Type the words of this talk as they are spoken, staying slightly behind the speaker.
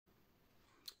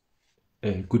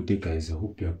Good day, guys. I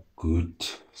hope you're good.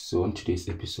 So, on today's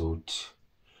episode,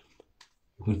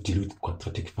 we're going to deal with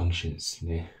quadratic functions.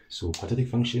 Ne? So, quadratic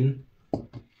function,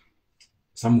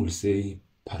 some will say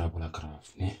parabola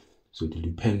graph. Ne? So, it will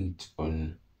depend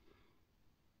on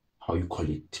how you call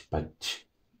it, but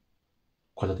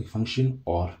quadratic function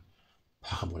or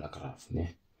parabola graph.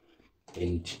 Ne?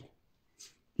 And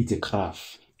it's a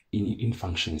graph in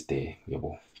functions there.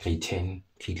 Grade 10,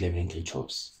 grade 11, and grade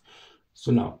 12.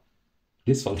 So, now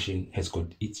this function has got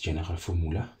its general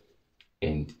formula,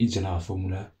 and its general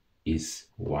formula is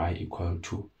y equal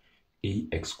to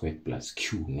ax squared plus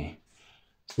q. Ne?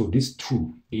 So these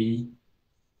two, a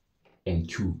and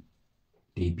q,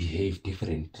 they behave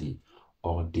differently,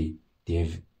 or they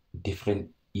have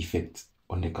different effects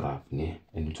on the graph. Ne?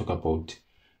 And we'll talk about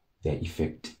their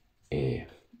effect in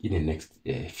the next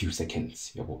few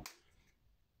seconds.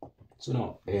 So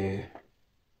now,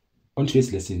 on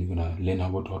today's lesson, we're going to learn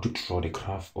about how to draw the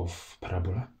graph of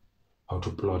parabola, how to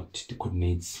plot the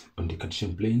coordinates on the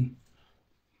Cartesian plane,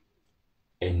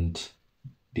 and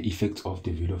the effect of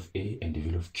the value of a and the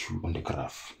value of q on the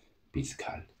graph,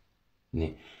 basically.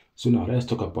 So now let's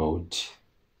talk about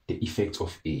the effects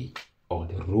of a, or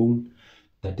the role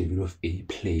that the value of a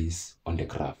plays on the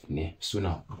graph. So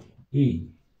now a,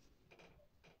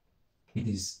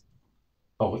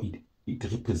 it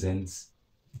represents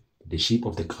the shape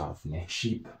of the graph.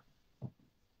 Shape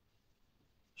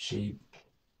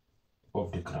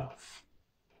of the graph.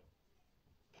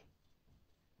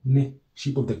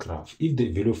 Shape of the graph. If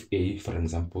the value of a, for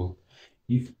example,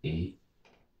 if a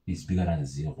is bigger than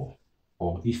 0,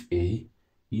 or if a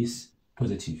is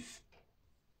positive,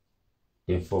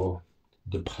 therefore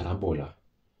the parabola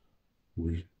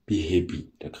will be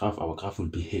happy. Our graph will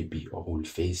be happy, or will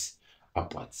face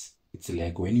upwards. It's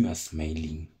like when you are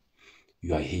smiling,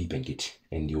 you are happy,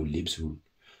 and your lips will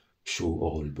show,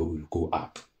 or will go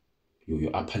up.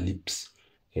 Your upper lips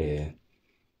will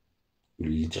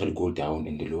literally go down,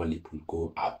 and the lower lip will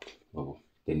go up.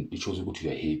 Then it shows you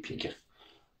are happy.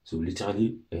 So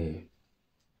literally,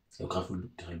 your graph will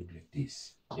literally look like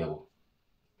this.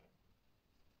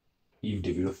 If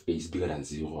the value of a is bigger than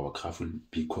 0, our graph will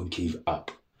be concave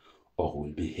up, or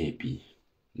will be happy.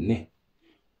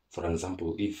 For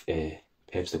example, if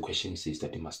perhaps the question says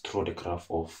that you must draw the graph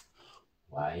of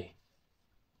y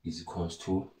is equals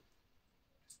to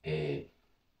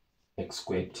x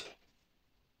squared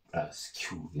plus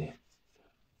q.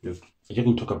 We're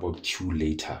going to talk about q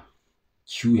later.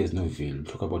 Q has no value. We'll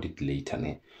talk about it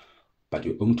later. But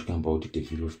we're only talking about the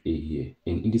value of a here.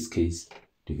 And in this case,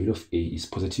 the value of a is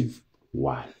positive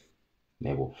 1.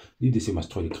 If they say must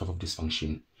draw the graph of this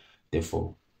function,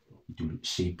 therefore it will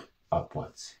shape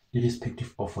upwards,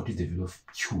 irrespective of what is the value of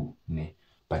q.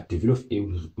 But the value of a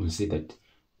will say that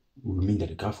will mean that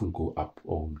the graph will go up,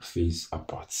 or will face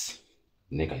upwards.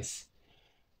 Guys,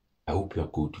 I hope you are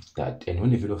good with that. And when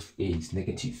the value of a is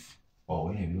negative, or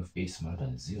when the value of a is smaller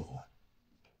than 0,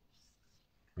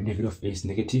 when the value of a is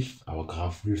negative, our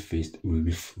graph will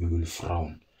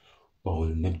frown, or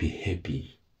will not be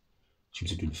happy.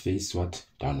 It will face what?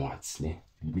 Downwards. It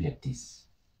will be like this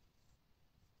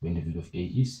when the value of a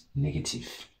is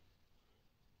negative.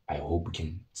 I hope you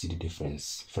can see the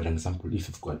difference. For example, if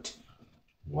you've got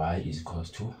y is equals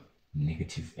to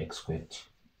negative x squared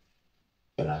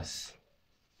plus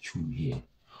 2 here,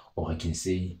 or I can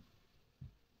say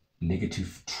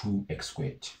negative 2x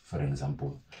squared, for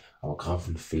example, our graph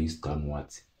will face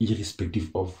downwards,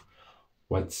 irrespective of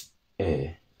what's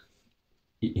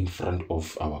in front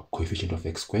of our coefficient of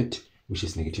x squared, which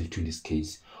is negative 2 in this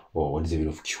case, or what is the value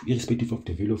of q. Irrespective of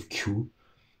the value of q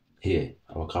here,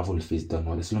 our graph will face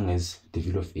downward as long as the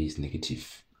value of a is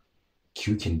negative.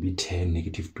 Q can be 10,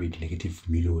 negative 20, negative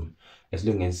million. As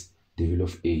long as the value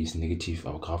of a is negative,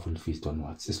 our graph will face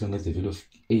downwards. As long as the value of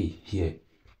a here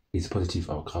is positive,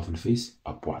 our graph will face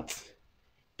upwards.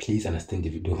 Please understand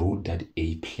the role that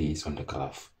a plays on the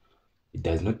graph. It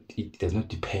does not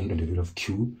depend on the value of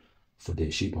q for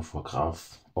the shape of our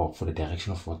graph, or for the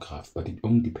direction of our graph, but it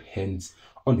only depends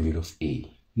on the value of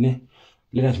a.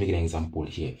 Let us make an example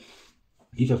here.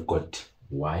 If I've got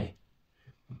y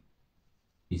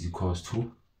is equals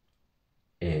to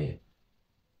let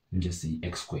me just say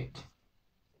x squared,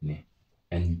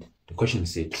 and the question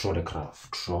says draw the graph.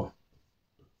 Draw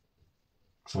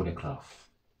the graph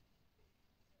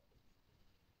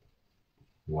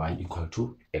y equal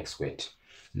to x squared.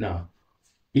 Now,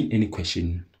 in any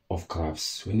question of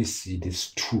graphs, when you see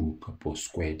this 2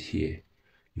 squared here,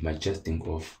 you might just think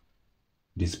of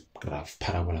this graph,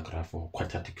 parabola graph, or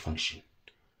quadratic function.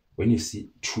 When you see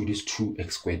this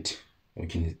 2x squared,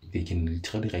 they can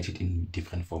literally write it in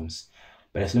different forms.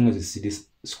 But as long as you see this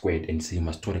squared and say you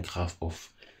must draw the graph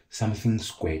of something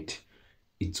squared,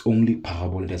 it's only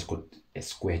parabola that's got a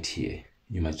squared here.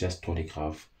 You must just draw the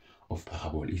graph of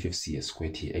parabola if you see a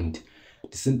squared here. And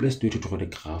the simplest way to draw the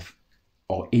graph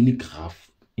or any graph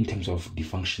in terms of the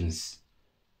functions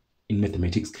in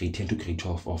mathematics grade 10 to grade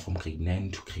 12, or from grade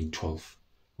 9 to grade 12,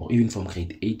 or even from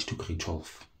grade 8 to grade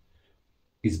 12,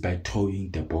 is by drawing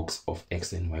the box of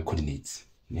x and y coordinates.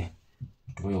 Ne?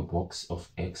 Draw your box of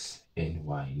x and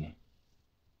y. Ne?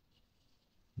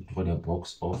 Draw the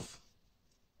box of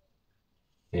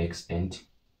x and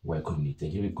y coordinates.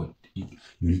 And here we got, you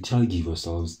literally give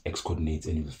yourselves x coordinates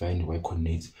and you will find y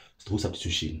coordinates through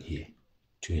substitution here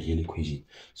to a real equation.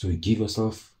 So you give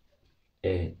yourself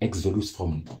x values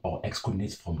from, or x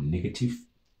coordinates from negative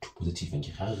to positive, and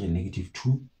here negative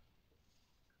 2,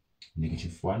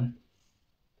 negative 1,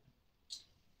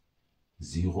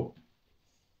 0,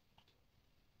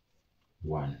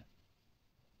 1,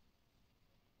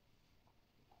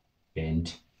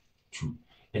 and 2.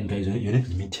 And guys, you're not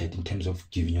limited in terms of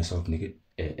giving yourself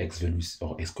x values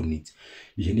or x coordinates.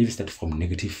 You can even start from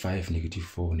negative 5, negative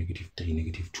 4, negative 3,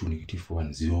 negative 2, negative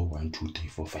 1, 0, 1, 2, 3,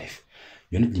 4, 5.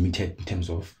 You're not limited in terms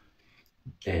of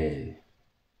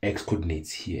x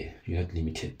coordinates here. You're not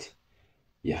limited.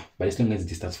 Yeah, but as long as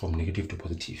it starts from negative to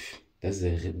positive, that's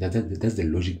the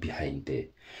logic behind there.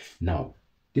 Now,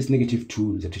 this negative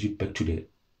 2 is substitute back to the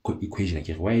equation.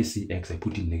 Like y I see x, I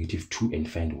put in negative 2 and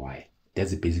find y.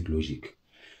 That's the basic logic.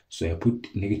 So I put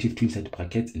negative 2 inside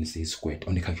brackets and say squared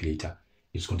on the calculator.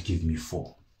 It's going to give me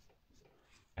 4.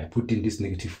 I put in this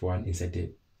negative 1 inside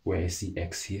the where I see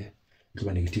x here. It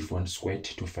will be negative 1 squared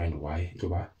to find y. It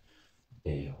will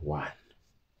be 1.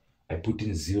 I put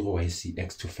in 0 I see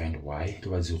x to find y. It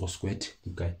will be 0 squared.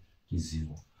 Okay, is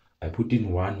 0. I put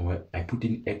in 1 where I put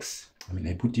in x.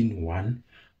 I put in 1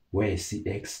 where I see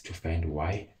x to find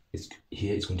y.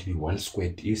 Here it's going to be 1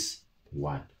 squared is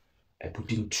 1. I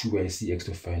put in 2 where I see x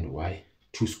to find y.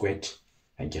 2 squared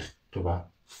and get over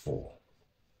 4.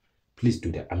 Please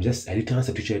do that. I literally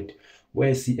substituted where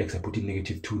I see x, I put in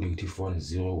negative 2, negative 1,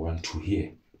 0, 1, 2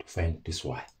 here to find this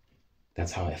y.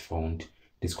 That's how I found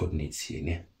these coordinates here.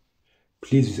 Ne?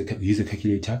 Please use a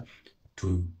calculator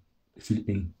to fill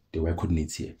in the y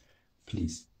coordinates here.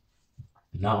 Please.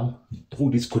 Now,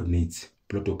 through these coordinates,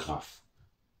 plot a graph.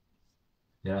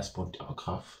 Let us plot our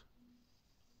graph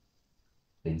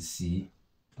and see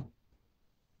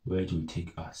where it will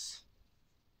take us.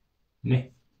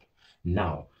 Ne?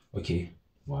 Now, okay,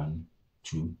 1,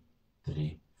 2,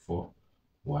 3, 4,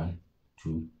 1,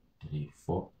 2, 3,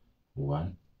 4,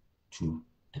 1, 2,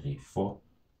 3, 4,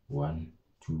 1,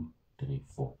 2, 3,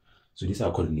 4. So these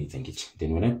are coordinates, and it.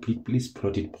 Then when I please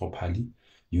plot it properly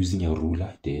using a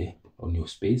ruler there on your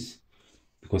space,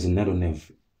 because I don't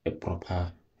have a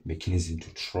proper mechanism to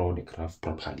draw the graph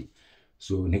properly.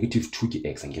 So negative 2 ki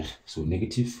x, so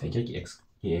negative x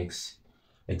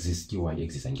exists, y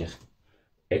exists,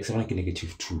 x is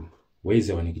negative 2. Where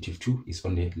is our negative 2? It's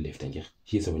on the left.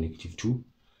 Here's our negative 2.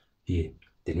 Here.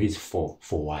 Then where is 4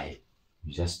 for y?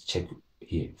 You just check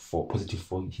here. 4, positive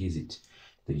 4. Here's it.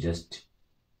 Then you just,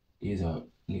 here's our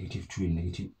negative 2 and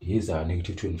negative. Here's our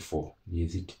negative 2 and 4.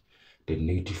 Here's it. Then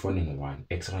negative 1 and 1.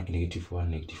 X is negative 1,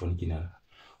 negative 1 kinana.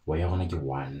 Y is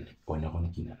 1, 1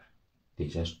 kinana. They you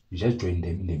just join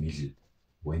them in the middle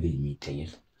where they meet.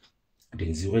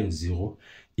 Then 0 and 0,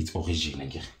 it's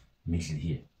origin. Middle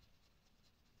here.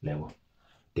 Level.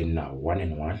 Then now 1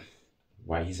 and 1,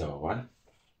 y is our 1,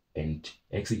 and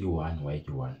x is 1, y is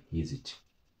 1. Here's it.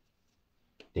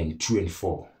 Then 2 and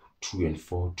 4, 2 and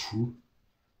 4, 2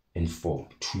 and 4,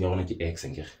 2 is x,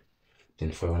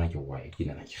 then 4 is y.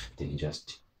 Then you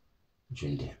just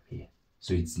join them here.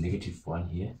 So it's negative 1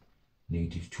 here,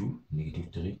 negative 2,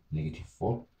 negative 3, negative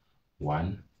 4,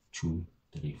 1, 2,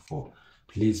 3, 4.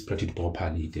 Please plot it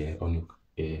properly there on your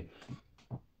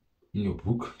in your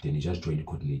book, then you just draw the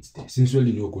coordinates there. Since you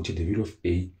already know the value of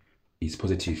a is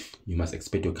positive, you must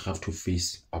expect your graph to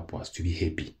face upwards to be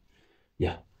happy.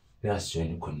 Yeah, let us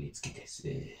join the coordinates, guys.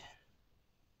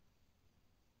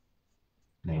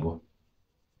 Now,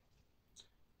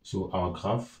 so our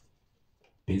graph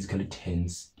basically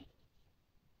tends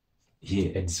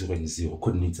here at 0 and 0.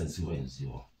 Coordinates are 0 and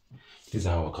 0. This is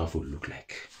how our graph will look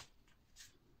like.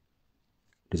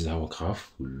 This is how our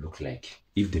graph will look like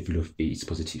if the value of a is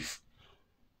positive,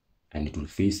 and it will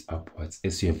face upwards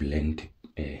as you have learned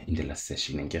in the last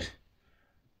session.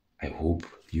 I hope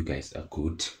you guys are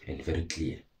good and very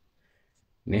clear.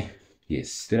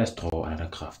 Yes, let us draw another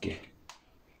graph.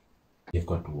 You've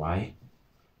got y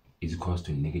is equals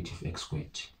to negative x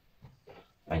squared.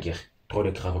 And draw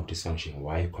the graph of this function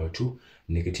y equal to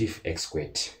negative x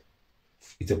squared.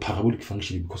 It's a parabolic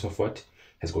function because of what?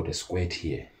 Has got a squared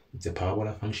here. It's a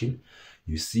parabola function.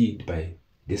 You see it by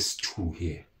this 2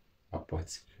 here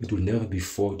upwards. It will never be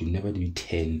 4, it will never be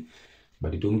 10,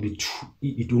 but it will only be 2.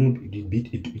 It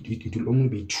will only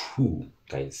be 2,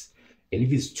 guys. And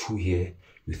if it's 2 here,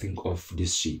 you think of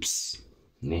these shapes.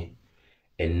 Ne?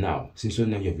 And now, since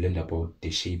now you have learned about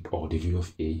the shape or the value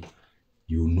of A,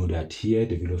 you know that here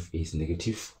the value of A is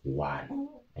 -1.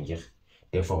 Okay?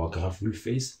 Therefore, our graph will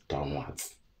face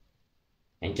downwards.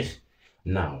 Okay?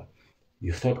 Now,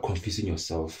 you start confusing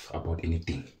yourself about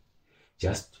anything.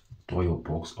 Just draw your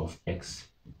box of x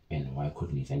and y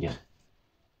coordinates. Okay?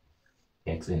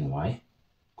 X and y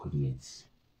coordinates.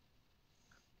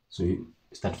 So you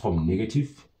start from -2,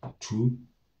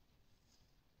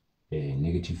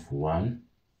 -1,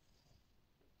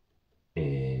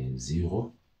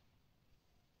 0,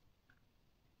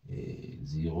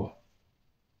 0,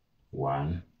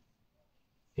 1,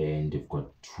 and you've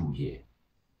got 2 here.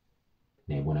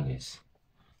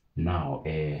 Now,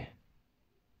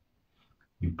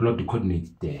 you plot the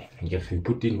coordinates there. And if you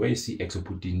put in where you see x, you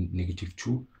put in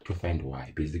 -2 to find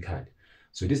y, basically.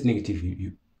 So this negative,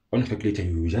 you on the calculator,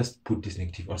 you just put this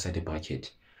negative outside the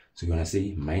bracket. So you're gonna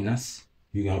say minus,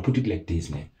 you're gonna put it like this,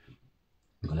 man.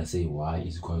 You're gonna say y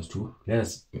is equals to, let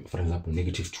us, for example,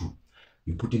 -2.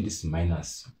 You put in this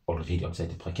minus already outside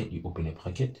the bracket, you open a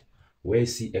bracket. Where you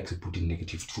see x, you put in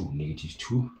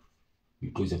 -2,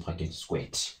 you close the bracket,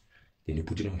 squared. Then you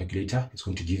put it on calculator, it's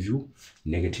going to give you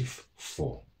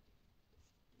 -4.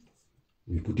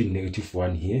 You put in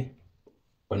 -1 here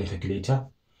on the calculator,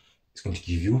 it's going to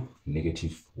give you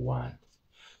 -1.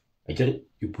 Again,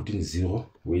 you put in 0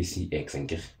 where you see x, and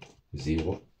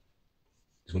 0,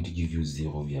 it's going to give you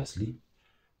 0, obviously.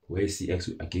 Where you see x,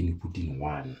 again you put in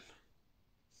 1.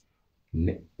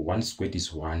 1 squared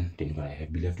is 1, then you're going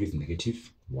to be left with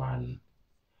 -1.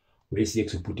 Where you see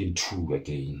x, you put in 2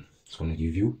 again. It's going to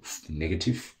give you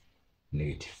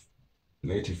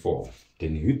 -4.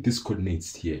 Then with these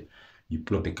coordinates here, you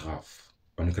plot the graph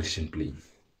on the Cartesian plane.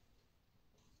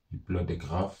 You plot the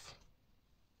graph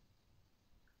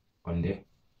on the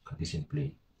Cartesian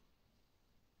plane.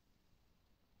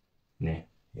 Yeah.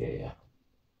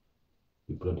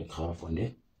 You plot the graph on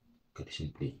the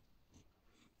Cartesian plane.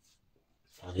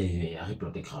 I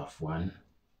plot the graph 1,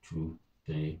 2,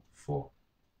 3, 4.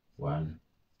 1,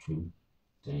 2,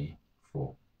 3,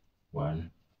 4.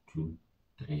 1, 2,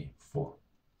 3, 4.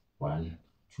 1,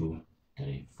 2,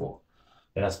 3, 4.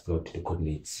 Let us plot the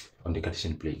coordinates on the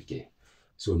Cartesian plane. Okay.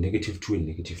 So -2 and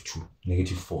 -2,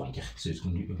 -4. Okay. So it's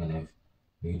going to be, you're gonna have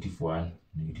 -1,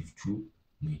 -2,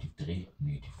 -3,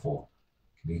 -4.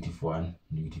 -1,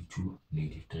 -2,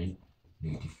 -3,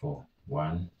 -4.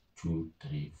 1, 2,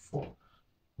 3, 4.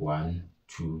 1,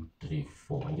 2, 3,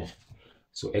 4. Okay.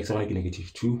 So x is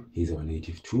 -2, here's our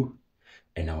 -2,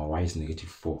 and our y is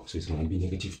 -4. So it's going to be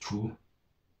 -2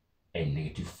 and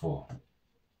 -4.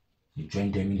 You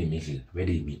join them in the middle where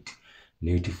they meet.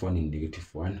 -1 and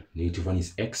 -1. -1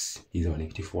 is x, here's our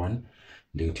 -1.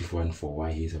 -1 for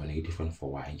y, here's our -1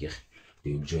 for y. Okay.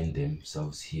 They will join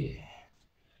themselves here.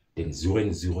 Then 0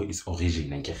 and 0 is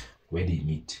origin. Okay. Where they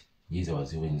meet. Here's our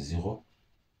 0 and 0,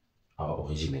 our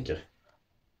origin. Okay.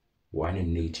 1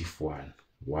 and -1.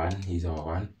 1, here's our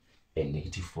 1, and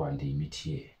 -1, they meet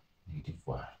here.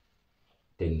 -1.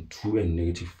 Then 2 and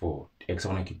 -4. X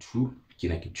on 2,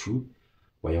 -2,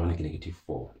 y on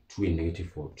 -4. 2 and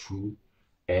 -4, 2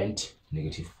 and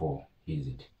 -4. Here's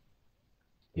it.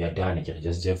 We are done. Okay?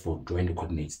 Just therefore drawing the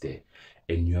coordinates there.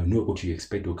 And you know what you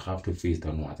expect your graph to face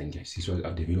downwards. And okay? See, so the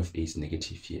value of A is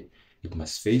negative here. It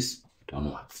must face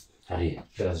downwards. Hurry,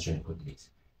 let us join the coordinates.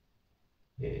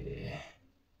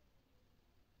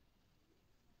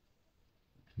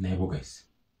 Now, guys,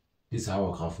 this is how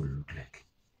our graph will look like.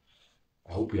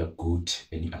 I hope you are good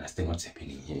and you understand what's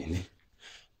happening here. Ne?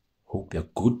 Hope you're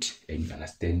good and you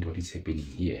understand what is happening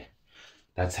here.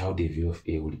 That's how the value of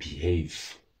A will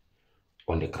behave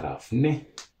on the graph. Ne?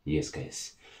 Yes,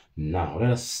 guys. Now,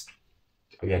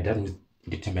 we are done with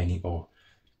determining or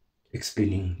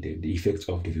explaining the effects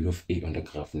of the value of A on the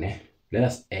graph. Ne? Let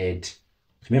us add,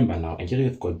 remember now, and here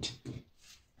we've got,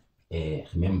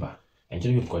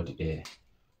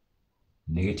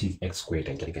 negative x squared,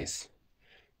 okay, guys.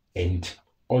 And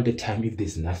all the time, if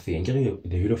there's nothing, the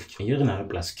value of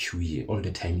plus q here, all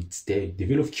the time it's there. The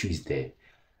value of q is there.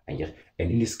 And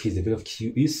in this case, the value of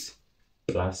q is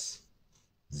plus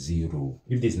 0.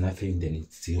 If there's nothing, then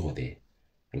it's 0 there.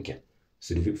 Okay.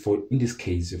 So in this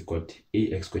case, you've got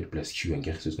ax squared plus q.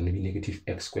 Okay. So it's going to be negative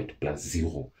x squared plus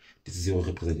 0. This 0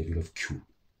 represents the value of q.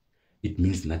 It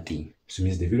means nothing. So it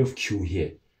means the value of q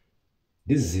here,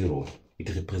 this 0, it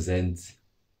represents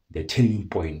the turning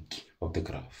point of the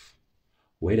graph,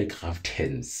 where the graph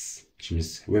turns, which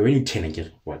means when you turn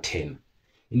again, what 10.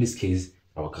 In this case,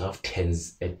 our graph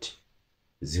turns at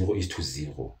 0 is to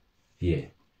 0.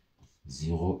 Here,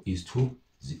 0 is to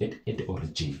at the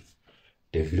origin.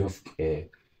 The value of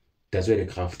that's where the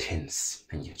graph turns,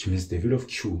 which means the value of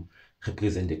q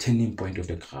represents the turning point of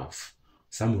the graph.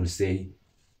 Some will say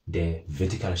the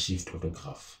vertical shift of the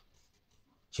graph.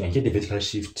 So you get the vertical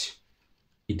shift,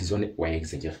 it is on the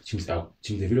y-axis, which means the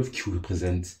value of q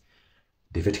represents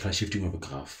the vertical shifting of a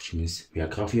graph, which means we are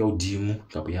graph ya udimo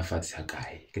kapa ya fatshe ha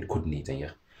kae, get coordinates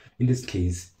here. In this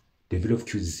case, the value of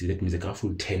q is 0. That means the graph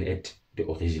will turn at the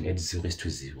origin at 0 is to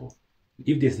 0.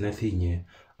 If there's nothing here,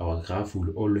 our graph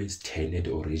will always turn at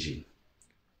the origin.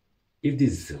 If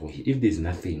there's 0 here, if there's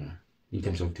nothing in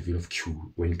terms of the value of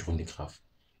q when you draw the graph,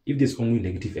 if there's only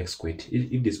negative x squared,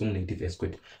 if there's only negative x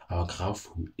squared, our graph,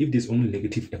 if there's only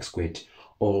negative x squared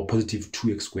or positive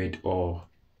 2x squared, or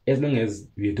as long as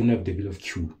we don't have the value of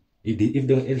q, as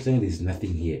long as there's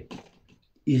nothing here,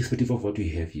 irrespective of what we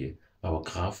have here, our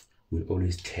graph will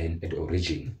always turn at the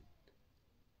origin.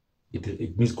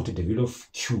 It means the value of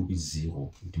q is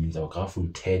 0. It means our graph will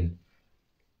turn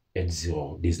at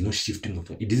 0. There's no shifting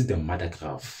of it. This is the mother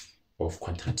graph of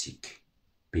quadratic,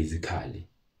 basically.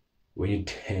 When it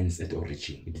turns at the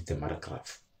origin, it is the mother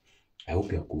graph. I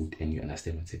hope you're good and you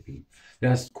understand what's happening.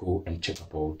 Let's go and check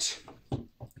the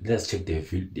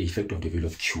effect of the value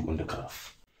of q on the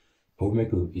graph.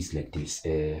 Homework is like this.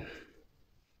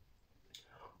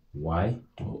 Y,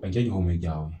 again, homework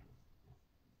now.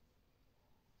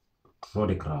 Draw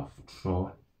the graph.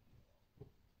 Draw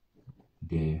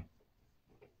the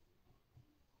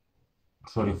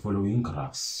following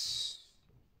graphs.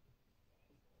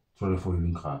 Draw the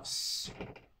following graphs.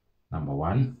 Number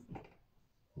 1,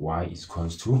 y is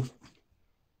equals to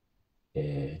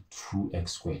 2x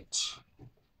squared.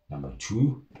 Number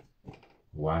 2,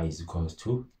 y is equals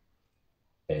to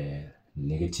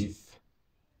negative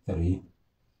 3x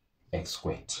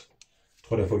squared.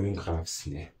 Draw the following graphs.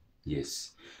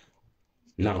 Yes.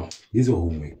 Now, this is your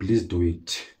homework. Please do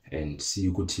it and see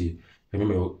you could see.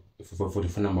 Remember, for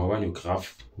the number 1, your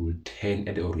graph will turn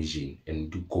at the origin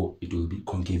and it will be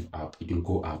concave up. It will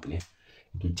go up. It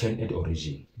will turn at the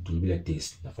origin. It will be like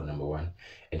this for number 1.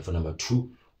 And for number 2,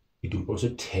 it will also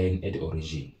turn at the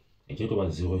origin. And you talk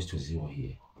about 0 is to 0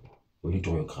 here. When you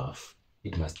draw your graph,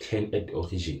 it must turn at the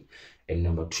origin. And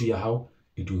number 2, how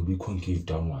it will be concave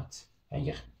downwards.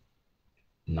 And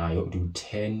now it will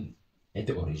turn at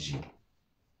the origin.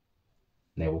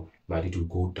 Now, but it will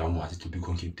go downwards, it will be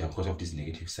concave down because of this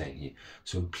negative sign here.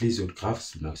 So please, your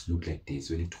graphs must look like this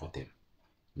when you draw them.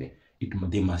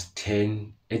 They must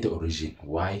turn at the origin.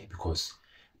 Why? Because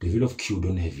the value of q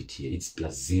don't have it here. It's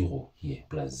plus 0 here.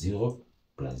 Plus 0,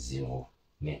 plus 0.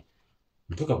 We'll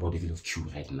talk about the value of q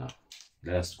right now.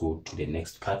 Let us go to the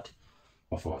next part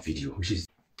of our video, which is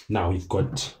now we've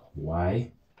got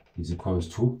y is equals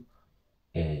to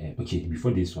okay,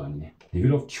 before this one, the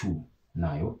value of q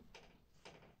now.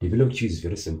 The value of q is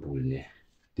very simple. The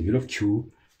value of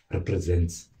q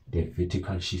represents the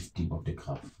vertical shifting of the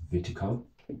graph. Vertical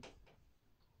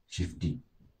shifting.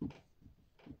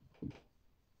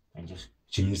 And just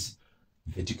means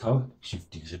vertical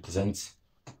shifting represents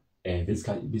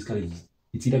basically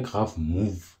it's either graph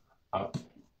move up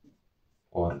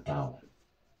or down.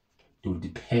 It will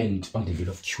depend on the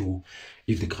value of q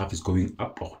if the graph is going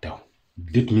up or down.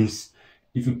 That means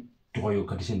if you draw your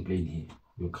Cartesian plane here,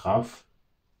 your graph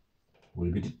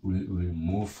will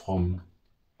move from,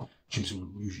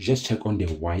 you just check on the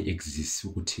y-axis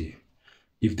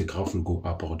if the graph will go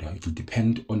up or down. It will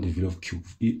depend on the value of q.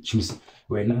 Which means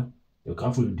when the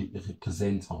graph will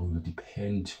represent or will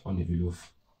depend on the value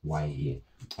of y here.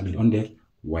 I mean on the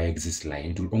y-axis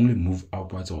line, it will only move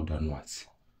upwards or downwards,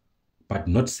 but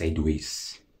not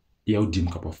sideways.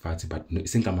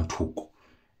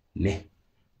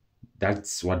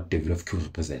 That's what the value of q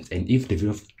represents. And if the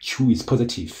value of q is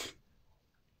positive,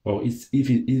 or if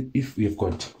we have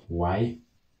got y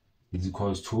is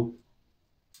equals to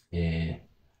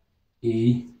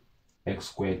ax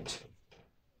squared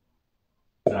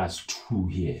plus 2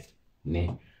 here,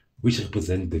 which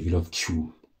represents the value of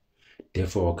q.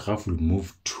 Therefore, our graph will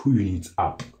move 2 units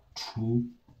up. 2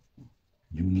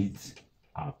 units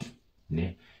up.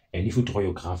 And if you draw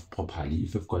your graph properly,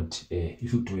 if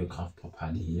you draw your graph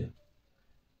properly here,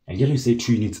 and here you say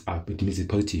 2 units up, it means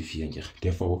it's positive here.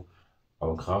 Therefore,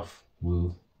 our graph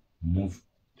will move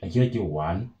here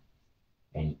 1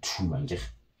 and 2. And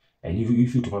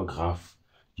if you draw a graph,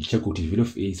 you check what the value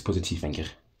of a is positive.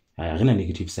 I have a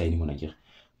negative sign.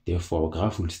 Therefore, our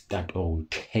graph will start or will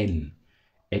turn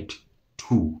at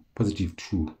 2, positive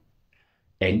 2.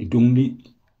 and it only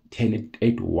 10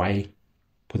 at y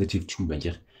positive 2, which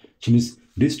means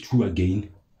this 2 again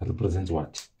represents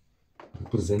what?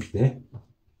 Represents the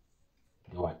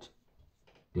what?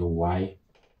 The y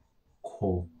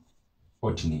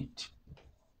coordinate.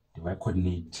 The y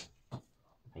coordinate.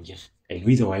 And where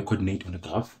is the y coordinate on the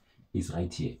graph? Is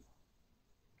right here.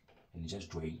 And just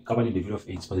drawing. Carbon in the value of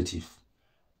 8 is positive.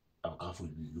 Our graph will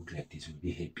look like this. We'll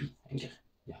be happy. And yeah.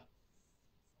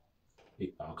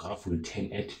 Our graph will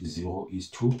 10 at 0 is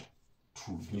 2.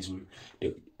 2 means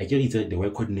again it's the y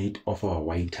coordinate of our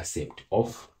y-intercept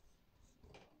of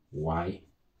y-intercept.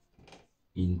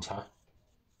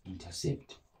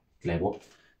 Like what?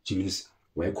 Which means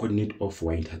y coordinate of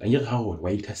y-intercept. And here how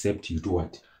y-intercept you do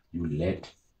what? You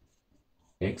let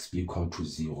x be equal to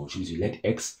 0. Which means you let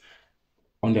x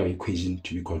on the equation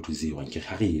to be equal to 0. And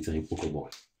if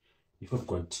I've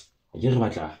got here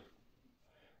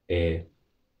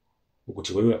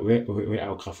where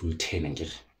our graph will 10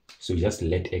 and so just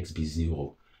let x be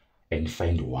 0 and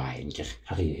find y.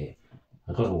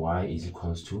 I got y is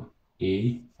equals to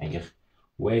a and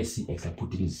where I see x I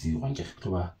put in 0 and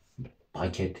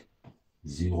bracket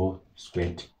 0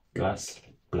 squared plus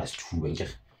 2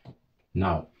 and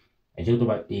now I get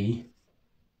over a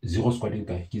 0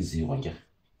 squared is 0 and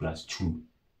plus 2.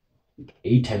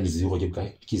 A times 0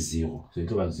 is 0. So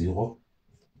it's over 0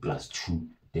 plus 2.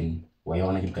 Then y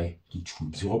on give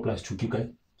 2. 0 plus 2 give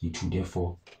 2.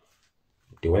 Therefore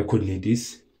the y coordinate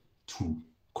is 2.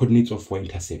 Coordinates of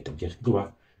y-intercept. Okay.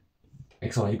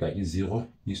 X on is 0,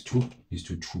 is 2, is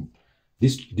to 2.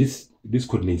 This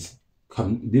coordinates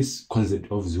come. This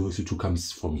concept of 0 to 2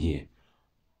 comes from here.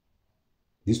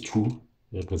 These 2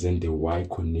 represent the y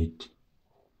coordinate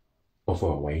of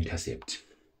our y-intercept.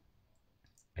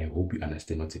 I hope you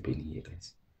understand what's happening here,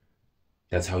 guys.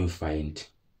 That's how you find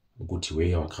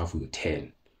where our graph will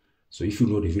 10. So if you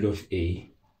know the value of a,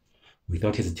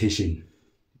 without hesitation,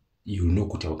 you know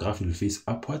that our graph will face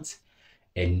upwards,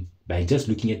 and by just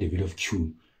looking at the value of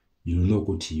q, you know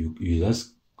that you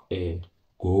just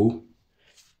go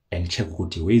and check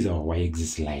where is our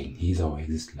y-axis line. Here's our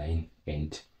y-axis line,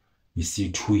 and you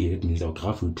see 2 here. It means our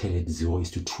graph will 10 at 0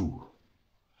 is to 2.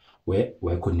 Where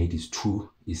y coordinate is 2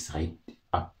 is right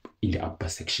up in the upper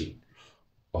section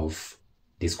of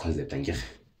this concept. And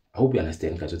I hope you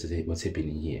understand, guys, what's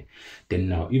happening here. Then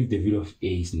now, if the value of a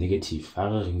is negative,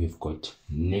 we've got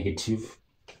negative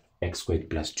x squared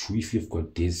plus 2. If you've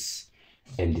got this,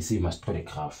 and this, you must put a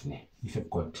graph. If you've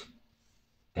got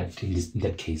that, in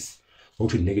that case, go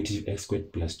to negative x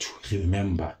squared plus 2.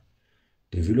 Remember,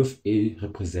 the value of a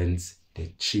represents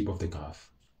the shape of the graph.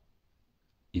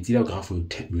 It's either graph will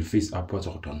face upwards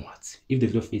or downwards. If the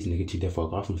value of a is negative, therefore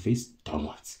graph will face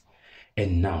downwards.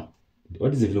 And now,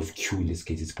 what is the value of q in this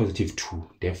case? It's positive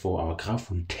 2. Therefore, our graph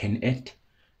will 10 at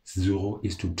 0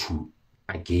 is to 2.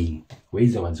 Again, where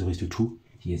is our 0 is to 2?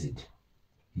 Here's it.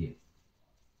 Here.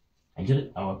 And here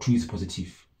our 2 is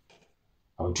positive.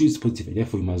 Our 2 is positive, and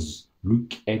therefore we must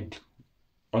look at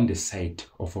on the side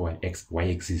of our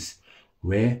y-axis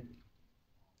where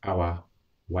our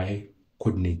y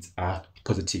coordinates are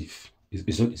positive.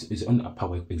 It's on the upper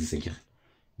y-axis here.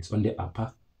 It's on the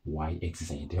upper y-axis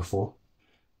here. Therefore,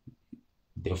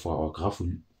 our graph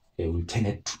will 10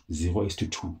 at 0 is to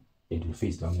 2. It will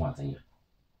face downwards here.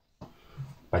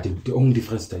 But the only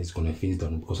difference that is going to face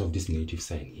down because of this negative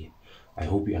sign here. I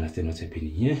hope you understand what's happening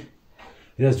here.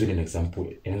 Let's do an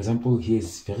example. An example here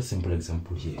is very simple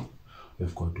example here.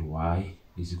 We've got y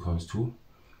is equals to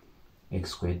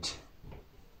x squared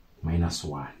minus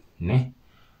 1.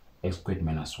 X squared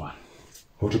minus 1.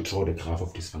 How to draw the graph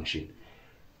of this function.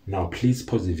 Now, please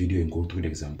pause the video and go through the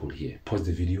example here. Pause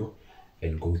the video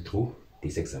and go through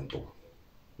this example.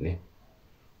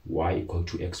 Y equal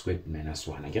to x squared minus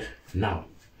 1. Okay? Now,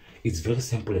 it's very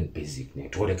simple and basic.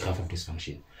 Draw the graph of this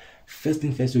function. First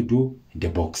thing first, you do the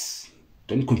box.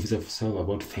 Don't confuse yourself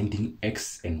about finding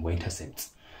x and y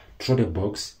intercepts. Draw the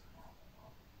box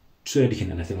so that you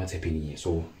can understand what's happening here.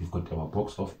 So we've got our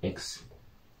box of x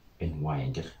and y.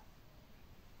 Okay?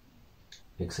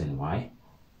 X and y.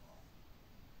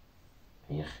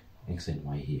 Here, x and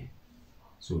y here.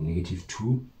 So negative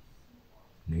 2,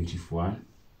 negative 1,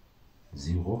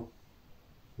 0,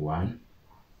 1,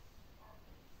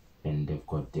 and we've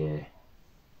got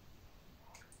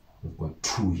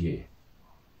 2 here.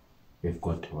 We've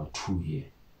got our 2 here.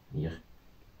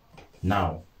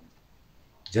 Now,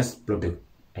 just plot the,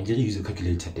 and just use a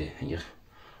calculator there.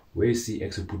 Where you see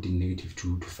x, we put in negative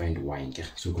 2 to find y.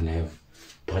 So we're gonna have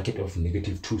bracket of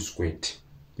negative 2 squared.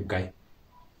 You guys,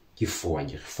 give 4.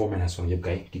 4 minus 1. You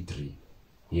guys, give 3.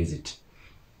 Here's it.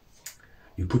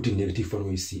 You put in negative 1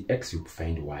 where you see x, you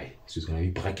find y. So it's gonna be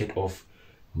bracket of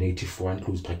 -1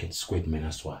 close bracket squared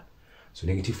minus 1. So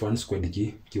 -1 squared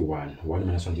is 1. 1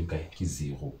 minus 1 is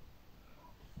 0.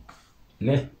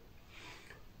 Ne?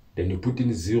 Then you put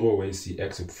in 0 where you see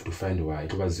x to find y.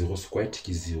 It was 0 squared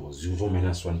is 0. 0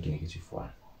 minus 1 is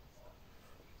 -1.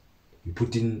 You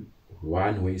put in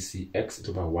 1 where you see x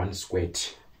to 1 squared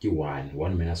is 1.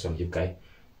 1 minus 1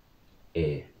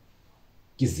 is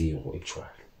 0 actually.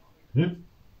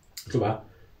 So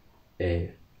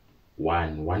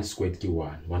 1 squared is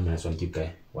 1. 1 minus 1 is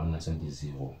 1 minus 1 is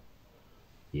 0.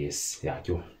 Yes, yeah.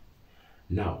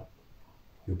 Now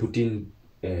you put in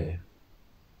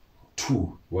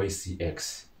 2 where you see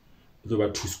x. It's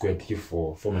about 2 squared is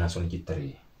 4. 4 minus 1 is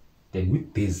 3. Then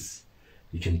with this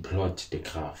you can plot the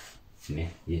graph.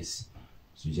 Yes.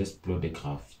 So you just plot the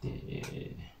graph there.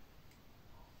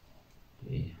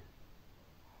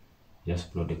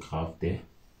 Just plot the graph there.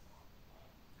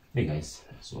 Hey guys,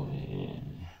 so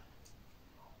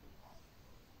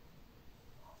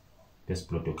just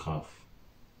plot the graph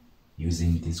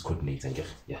using these coordinates.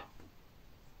 Yeah.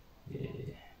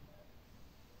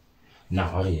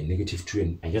 Now, -2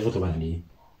 and I get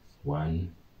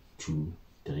 1, 2,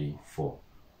 3, 4.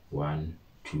 1,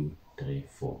 2, 3,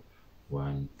 4.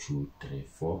 1, 2, 3,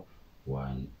 4.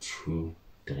 1, 2,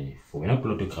 3, 4. When I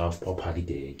plot the graph properly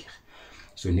there,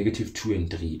 so -2 and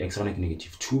 3, x is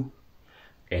 -2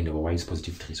 and our y is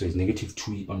 +3. So it's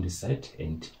 -2 on this side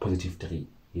and +3.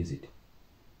 Is it?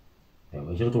 I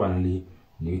get -1,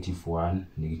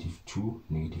 -2,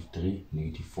 -3,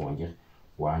 -4.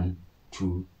 1,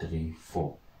 2, 3,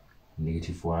 4.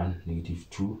 -1,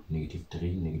 -2,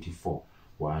 -3, -4.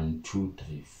 1, 2,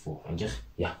 3, 4.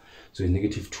 Yeah. So it's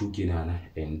 -2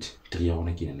 and 3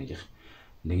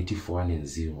 -1 and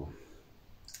 0.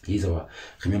 Here's our,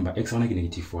 remember x is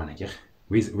 -1.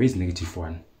 Where's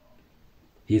 -1?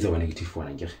 Here's our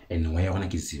 -1 and y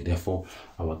is 0. Therefore,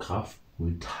 our graph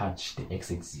will touch the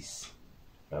x-axis.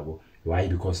 Why?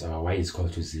 Because our y is equal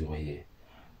to 0 here.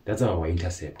 That's our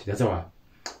y-intercept. That's our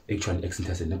actual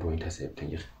x-intercept, not y-intercept.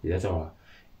 That's our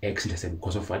x-intercept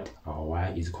because of what? Our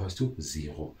y is equal to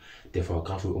 0. Therefore, our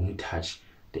graph will only touch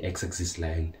the x-axis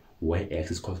line where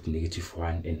x is equal to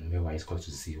 -1 and where y is equal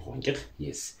to 0.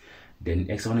 Yes. Then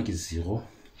x is 0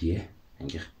 here.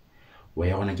 Y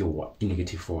is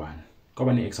 -1.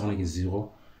 Come x is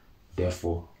 0.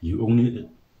 Therefore, you only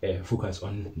focus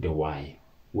on the y.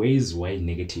 Where is y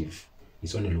negative?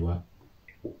 It's on the lower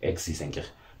axis.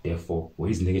 Therefore,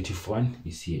 where is -1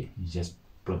 is here. You just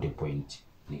plot the point.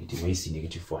 Negative. Where is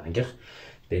 -1?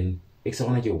 Then x is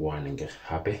 1.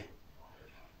 Happy.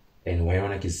 And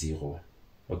y is 0.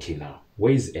 Okay, now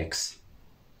where is x?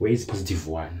 Where is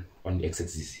 +1 on the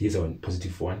x-axis? Here's our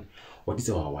 +1. What is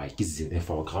our y? Is 0.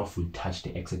 Therefore, our graph will touch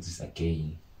the x-axis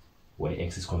again, where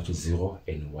x is equal to 0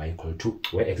 and y equal to,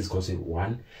 where x is equal to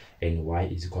 1 and y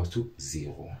is equal to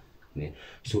 0.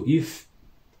 So if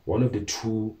one of the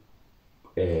two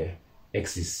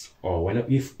x's, or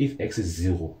if x is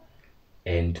 0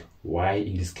 and y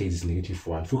in this case is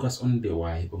 -1, focus on the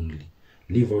y only.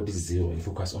 Leave out this 0 and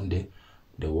focus on the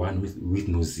one with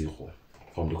no 0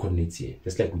 from the coordinates here,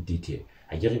 just like we did here.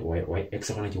 I get it, y x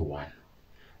is 1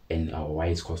 and our y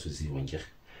is equal to 0.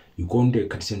 You go on the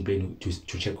Cartesian plane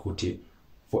to check what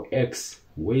for x,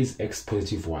 where is x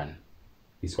 +1?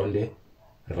 It's on the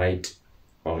right,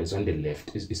 or it's on the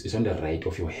left. It's on the right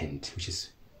of your hand, which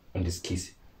is on this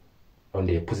case on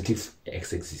the positive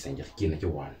x-axis. And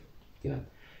 1,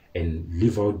 and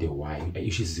leave out the y,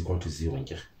 which is equal to 0.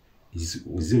 This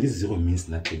 0 means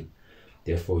nothing.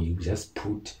 Therefore, you just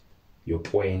put your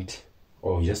point,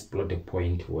 or you just plot the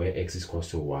point where x is equal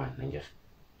to 1.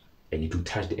 And it will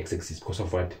touch the x-axis because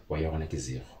of what? Y is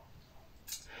 0.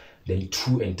 Then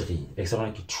 2 and 3. X is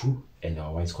 2 and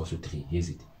our y is equal to 3. Here's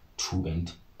it. 2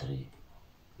 and 3.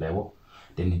 Like what?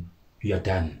 Then we are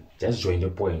done. Just join the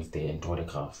points there and draw the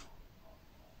graph.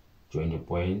 Join the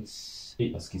points.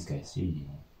 Hey, excuse guys. Hey.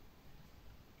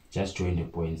 Just join the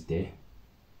points there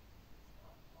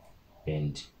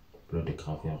and plot the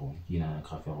graph here.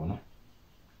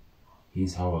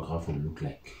 Here's how our graph will look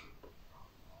like.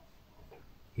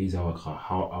 Here's our graph,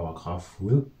 how our graph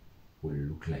will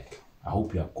look like. I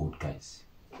hope you are good, guys.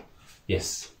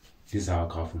 Yes, this is how our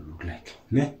graph will look like.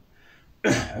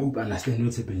 I hope you understand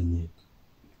what's happening here.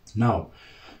 Now,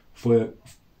 for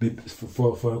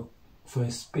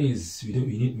space,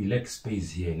 we like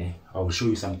space here. I will show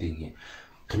you something here.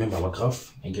 Remember our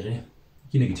graph,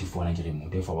 -1.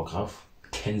 Therefore, our graph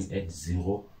tends at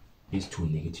 0 is to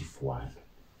 -1.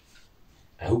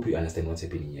 I hope you understand what's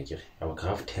happening here. Our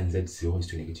graph tends at 0 is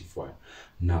to -1.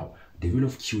 Now, the value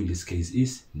of q in this case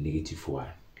is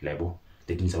 -1.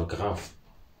 That means our graph,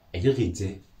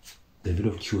 the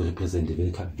value of q represents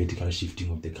the vertical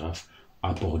shifting of the graph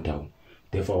up or down.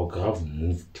 Therefore, our graph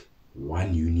moved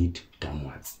 1 unit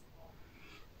downwards,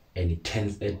 and it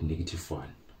tends at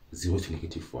 -1, 0 to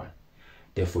 -1.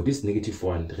 Therefore, this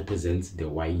 -1 represents the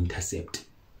y-intercept.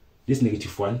 This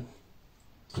 -1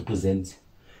 represents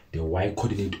the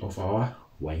y-coordinate of our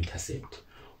y-intercept,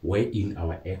 wherein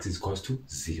our x is equals to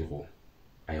 0.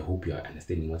 I hope you are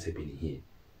understanding what's happening here.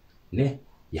 Ne?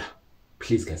 Yeah.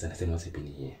 Please, guys, understand what's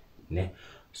happening here. Ne?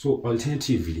 So,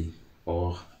 alternatively,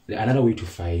 or another way to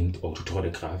find or to draw the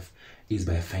graph is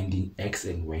by finding x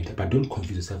and y intercept. But don't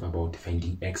confuse yourself about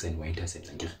finding x and y intercepts.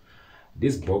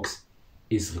 This box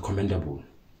is recommendable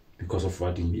because of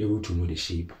what you'll be able to know the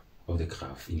shape of the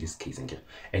graph in this case. And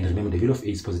remember, the value of a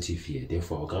is positive here,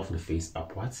 therefore our graph will face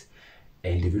upwards,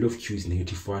 and the value of q is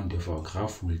 -1, therefore our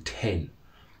graph will turn,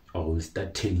 or will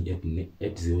start turning at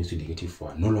 0 to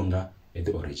 -1, no longer at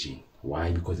the origin.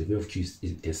 Why? Because the value of q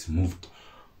has moved,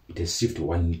 it has shifted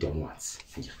 1 unit downwards.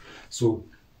 So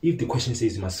if the question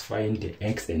says you must find the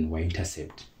x and y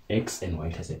intercept, x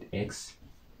intercepts,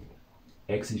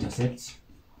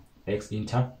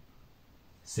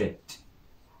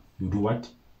 you do what?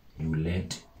 You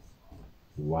let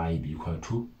y be equal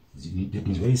to 0. That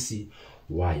means when you see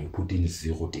y, you put in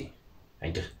 0 there,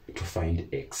 to find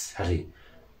x. Hurry.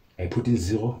 I put in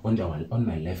 0 on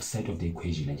my left side of the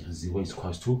equation. 0 is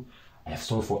equals to, I have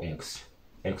solved for x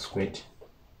squared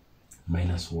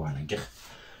minus 1.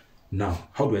 Now,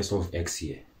 how do I solve x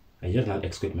here? I get now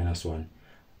x squared minus 1.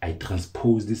 I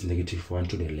transpose this -1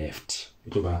 to the left.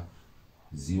 It over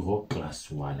 0 plus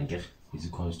 1 is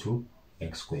equals to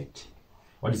x squared.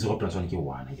 What is 0 plus 1?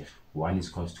 1. 1 is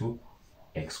equals to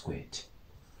x squared.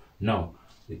 Now,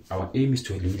 our aim is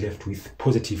to be left with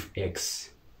positive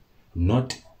x,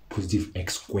 not positive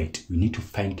x squared. We need to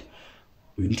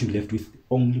be left with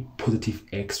only positive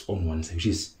x on one side, which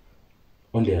is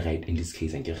on the right in this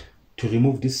case. To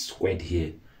remove this squared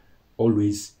here,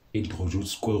 always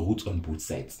introduce square roots on both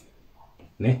sides.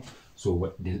 Ne?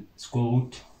 So the square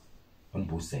root on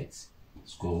both sides,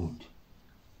 square root.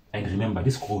 And remember,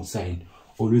 this square root sign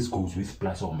always goes with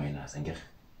plus or minus.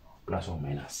 Plus or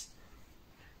minus.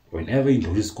 Whenever you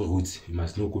introduce square roots, you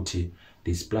must know that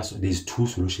there's two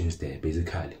solutions there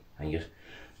basically.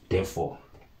 Therefore,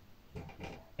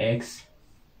 x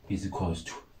is equals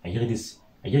to, I get this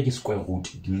square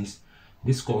root. It means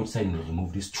this square root sign will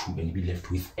remove this 2 and be left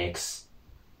with x.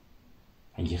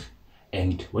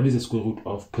 And what is the square root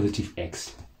of positive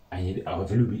x? And our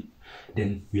value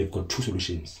then we have got two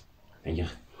solutions.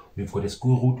 We've got a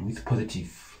square root with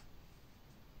positive.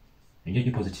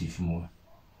 Positive more,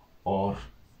 or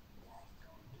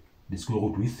the square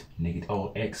root with negative,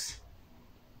 or x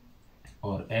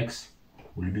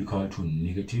will be equal to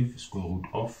negative square root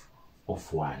of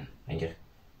 1. If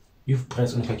you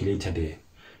press on the calculator there,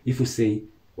 if you say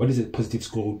what is the positive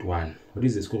square root 1, what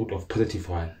is the square root of positive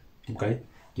 1? Okay,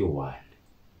 get 1.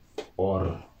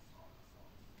 Or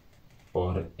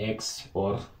x,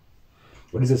 or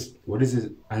what is this? What is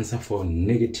the answer for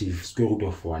negative square root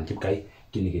of 1? Okay,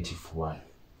 get -1.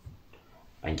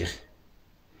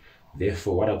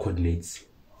 Therefore, what are coordinates?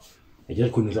 Here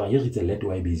it's a let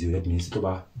y be 0. That means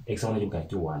x on you 1,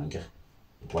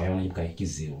 y on you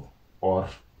 0, or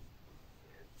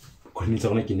coordinates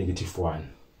are -1.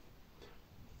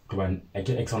 I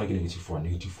get x on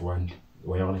 -1,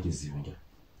 y on 0.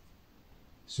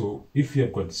 So if you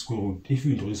have got square root, if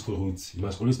you introduce square roots, you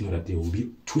must always know that there will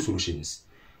be two solutions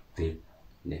there.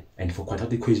 And for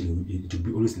quadratic equation, it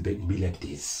will always be like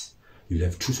this. You'll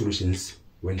have two solutions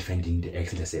when finding the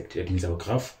x-intercept. That means our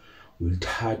graph will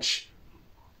touch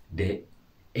the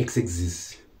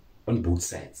x-axis on both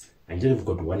sides. And here we've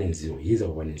got 1 and 0. Here's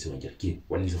our 1 and 0. Here,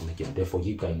 1 and 0 again. Therefore,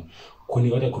 you can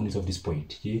connect other coordinates of this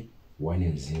point. Here, 1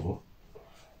 and 0.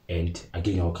 And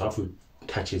again, our graph will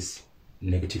touches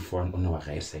 -1 on our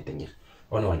right side and here,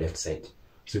 on our left side.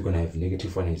 So we're going to have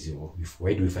 -1 and 0.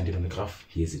 Where do we find it on the graph?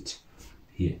 Here's it.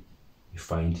 Here, we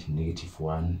find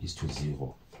 -1 is to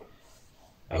 0.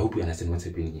 I hope you understand what's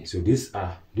happening here. So these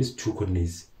two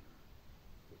coordinates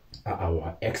are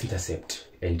our x-intercept,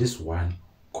 and this one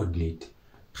coordinate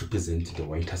represents the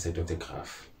y-intercept of the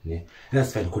graph. Yeah?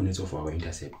 Let's find the coordinates of our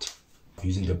intercept.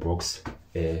 Using the box,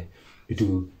 it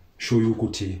will show you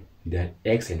the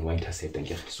x and y-intercept.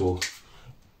 So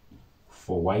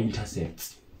for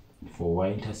y-intercept,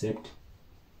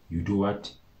 you do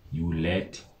what? You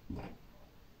let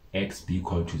x be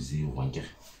equal to 0.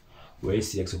 Where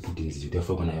is x, we put in 0.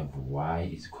 Therefore, we're going to have y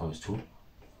is equals to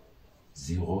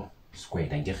 0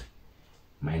 squared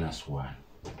minus 1.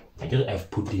 I've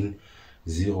put in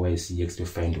 0 where I see x to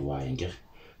find y.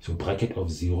 So bracket of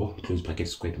 0, close bracket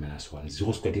squared minus 1.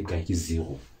 0 squared is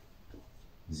 0.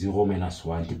 0 minus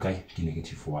 1 is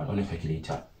 -1 on a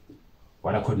calculator.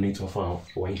 What are coordinates of our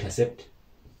y-intercept?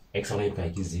 X on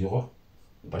is 0,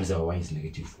 but our y is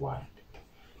 -1.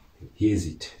 Here is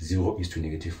it. 0 is to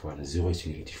 -1. 0 is to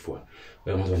 -1.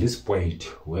 We are on this point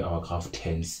where our graph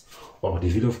tends, or the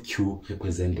value of q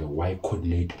represents the y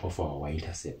coordinate of our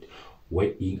y-intercept,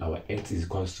 wherein our x is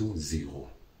equals to 0.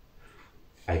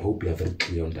 I hope you are very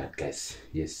clear on that, guys.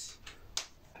 Yes.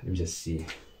 Let me just see.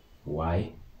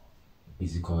 Y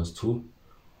is equals to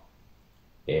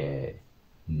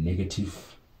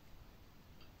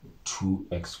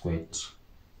 -2x squared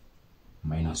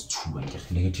minus 2.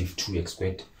 Negative 2x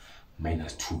squared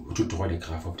minus 2. To draw the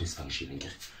graph of this function.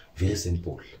 Very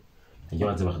simple. And you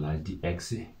have the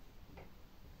x,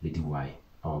 the y,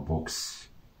 our box.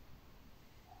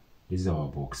 This is our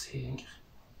box here.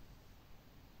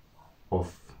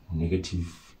 Of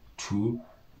 -2,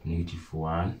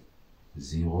 -1,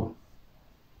 0,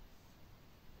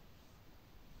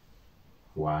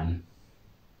 1,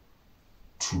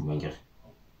 2.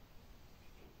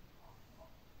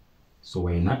 So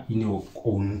we're not in your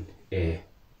own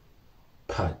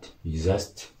part. You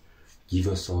just give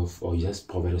yourself, or you just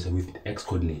provide yourself with x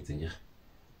coordinates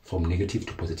from negative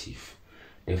to positive.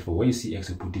 Therefore, when you see x,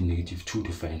 you put in -2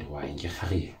 to find y.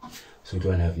 So you're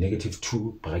going to have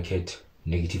 -2 bracket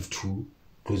 -2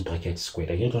 close bracket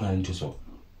squared. I get on so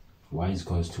y is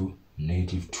equals to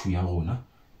 -2 yarona.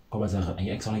 X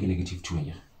on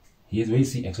 -2 here's where you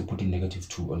see x, you put in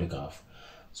 -2 on the graph.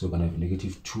 So we're going to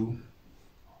have -2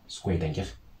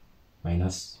 squared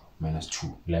minus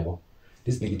 2 level.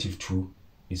 This -2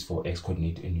 is for x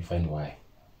coordinate, and you find y.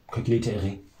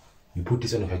 Calculator, you put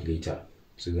this on a calculator.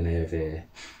 So you're going to have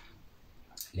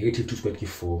 -2 squared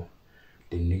give 4,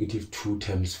 then -2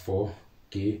 times 4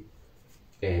 give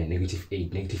 -8.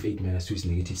 -8 minus 2 is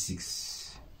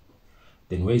 -6.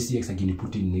 Then where you see x again, you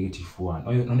put in -1.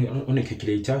 On a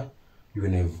calculator, you're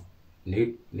going to have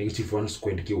 -1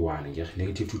 squared give 1.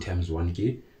 -2 times 1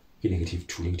 give -2.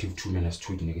 -2 minus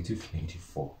 2 is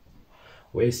 -4.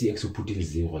 Where you see x, you put in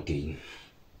 0 again.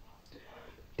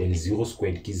 Then 0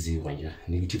 squared is 0.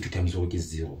 -2 times 0 is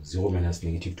 0. 0 minus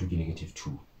 -2 is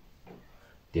 -2.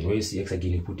 Then where you see x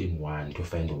again, you put in 1 to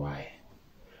find y.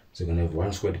 So you're going to have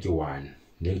 1 squared is 1.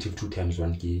 -2 times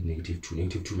 1 is -2.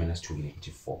 -2 minus 2 is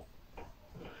 -4.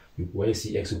 Where you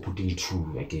see x, you put in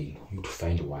 2 again. You to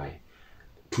find y.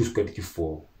 2 squared is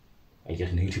 4. I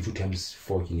get -2 times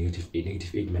 4 is -8.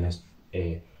 -8 minus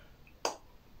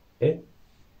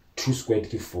 2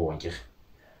 squared is 4.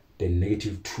 Then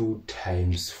 -2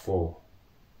 times 4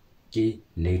 is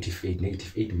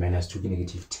 -8. -8 minus 2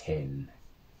 is -10.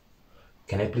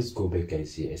 Can I please go back,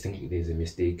 guys? Here, I think there's a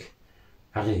mistake.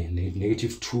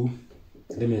 -2.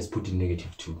 Let me just put in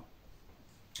 -2.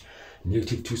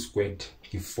 -2 squared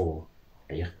is 4.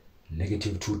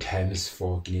 -2 times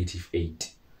 4 is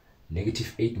 -8.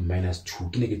 -8 minus 2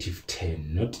 is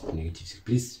 -10, not -6.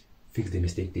 Please fix the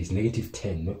mistake. There's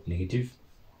 -10, not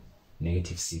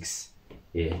 -6.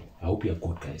 Yeah, I hope you are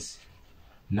good, guys.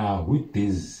 Now with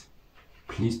this,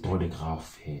 please draw the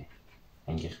graph here.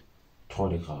 Draw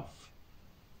the graph.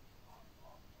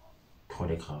 Draw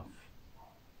the graph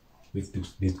with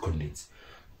these coordinates.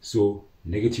 So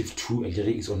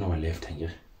 -2 is on our left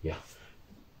hand. Yeah.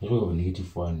 Here we go,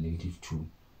 -1, -2,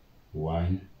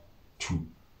 1, 2,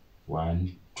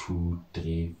 1, 2,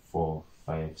 3, 4,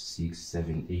 5, 6,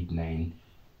 7, 8, 9,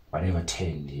 whatever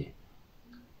 10 here.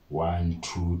 1,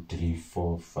 2, 3,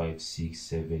 4, 5, 6,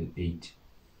 7, 8,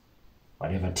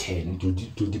 whatever 10. It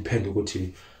will depend on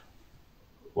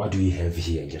what do we have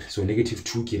here. So -2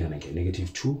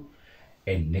 -2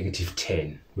 and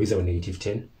 -10. Where's our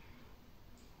 -10?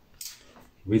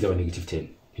 Where's our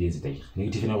 -10? Here's it.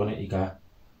 Negative na bona ika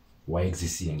y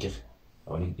axis here.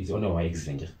 It's on our y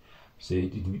axis. So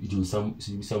it will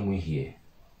somewhere here.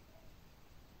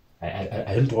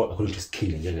 I don't draw according to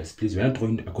scale, guys. Please, we're not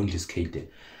drawing according to scale there.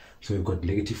 So we've got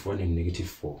 -1 and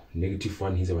 -4.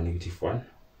 -1, here's our -1.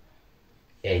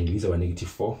 And here's our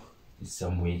 -4. It's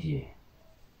somewhere here.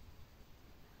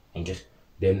 Okay.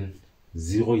 Then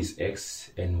 0 is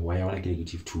x and y I want to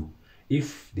get -2.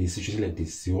 If the situation like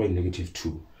this, 0 and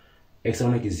 -2, x I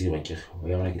want to get 0,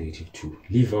 y I want to get -2.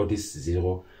 Leave out this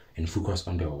 0 and focus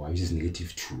on the y, which is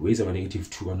 -2. Where is our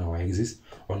 -2 on the y axis?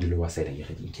 On the lower side,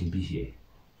 it can be here.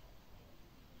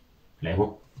 Like,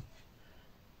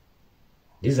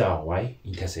 this is our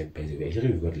y-intercept, by the way. Here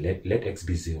we've got let x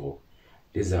be 0.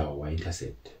 This is our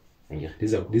y-intercept.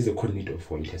 This is the coordinate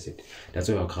of y-intercept. That's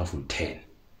why our graph will turn.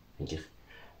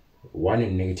 1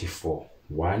 and -4.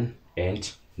 1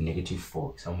 and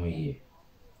 -4. Somewhere here.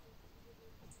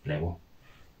 Label.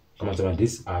 Come on,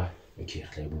 these are okay.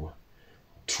 Label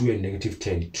 2 and negative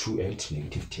 10, 2 and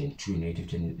negative 10. 2 and negative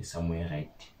 10 is somewhere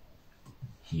right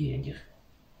here.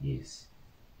 Yes.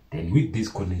 Then with these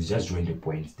coordinates, just join the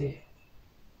points there.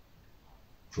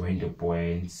 Join the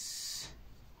points.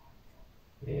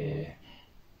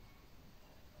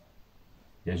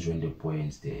 Just join the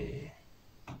points there.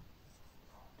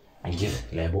 And here,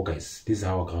 label guys, this is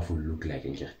how our graph will look like.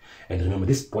 And remember,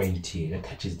 this point here that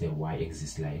touches the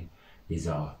y-axis line is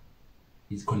our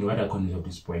coordinates of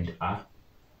this point are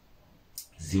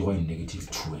 0 and negative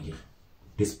 2. And here,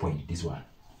 this point, this one,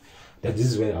 that this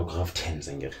is where our graph tends.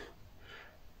 And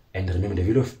remember, the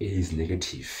value of a is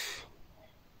negative,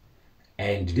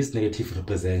 and this negative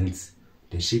represents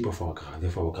the shape of our graph.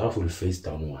 Therefore, our graph will face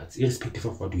downwards, irrespective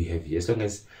of what we have here. As long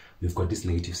as we've got this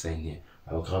negative sign here,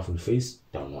 our graph will face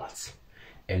downwards.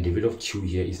 And the value of q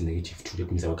here is negative 2.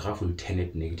 That means our graph will tend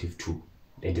at negative 2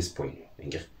 at this point,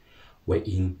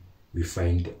 wherein we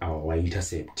find our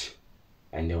y-intercept.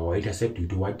 And our y-intercept, we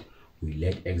do what? We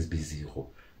let x be 0.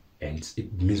 And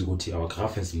it means what our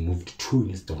graph has moved 2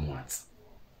 units downwards.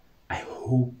 I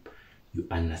hope you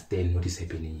understand what is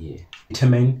happening here.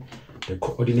 Determine the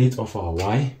coordinates of our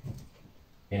y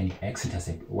and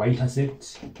x-intercept. Y-intercept,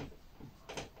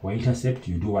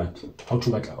 you do what? How to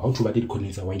write it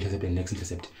coordinates of y-intercept and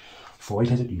x-intercept. For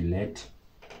y-intercept, you let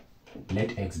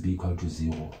x be equal to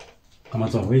 0. Come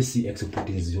on, so where you see x, you put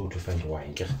in 0 to find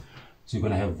y. So you're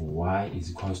gonna have y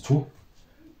is equals to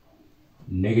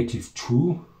negative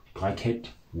 2 bracket,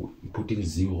 you put in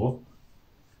 0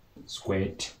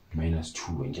 squared minus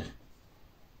 2.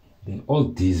 Then all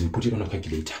these we put it on a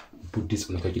calculator. We put this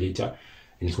on a calculator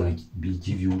and it's going to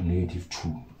give you negative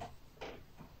 2.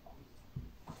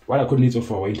 What are coordinates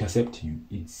of our y-intercept?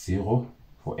 It's 0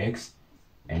 for x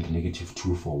and negative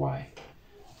 2 for y.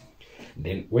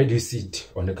 Then where do you see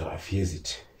it on the graph? Here's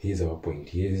it. Here's our point.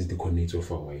 Here is the coordinates of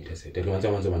our y-intercept. And once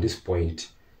this point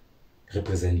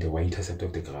represents the y-intercept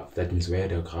of the graph. That means where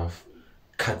the graph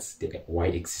cuts the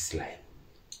y-axis line.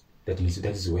 That means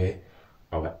that is where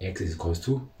our x is equals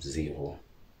to 0.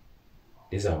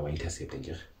 This is our y-intercept.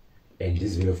 And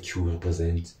this value of q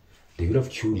represents, the value of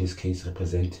q in this case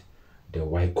represents the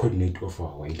y-coordinate of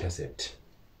our y-intercept.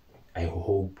 I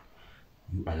hope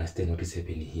you understand what is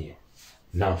happening here.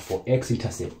 Now for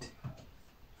x-intercept,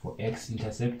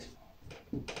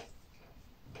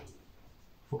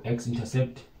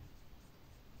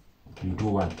 you do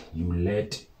what? You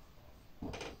let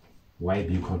y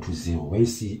be equal to 0. Where you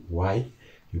see y,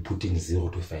 you put in 0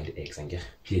 to find x. And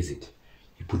here's it.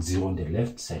 You put 0 on the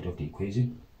left side of the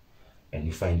equation and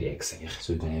you find x.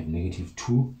 So you're going to have negative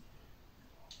 2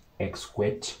 x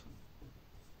squared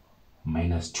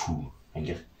minus 2.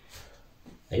 And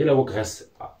I want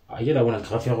to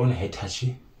graph here on head touch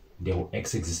the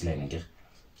x-axis line. You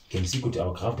can see that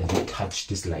our graph does not touch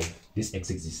this line, this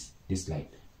x-axis, this line.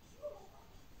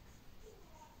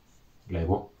 Like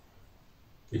what?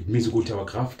 It means that our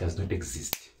graph does not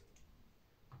exist.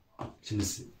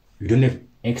 Since we don't have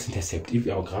x-intercept, if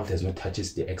our graph does not touch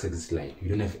the x-axis line, you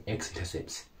don't have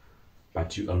x-intercepts.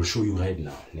 But I will show you right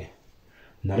now.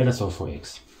 Now let us solve for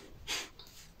x.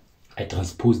 I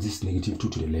transpose this negative 2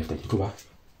 to the left. I take over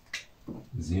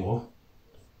 0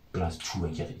 plus 2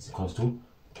 and here is equals to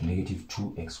negative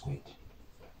 2x squared.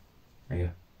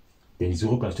 Then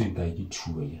 0 plus 2 is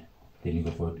 2. Then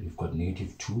you've got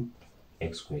negative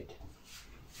 2x squared.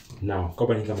 Now,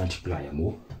 multiplier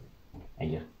more.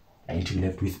 And I need to be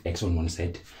left with x on one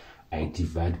side. I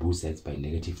divide both sides by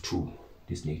negative 2.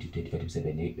 This negative 2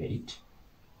 divided by 8.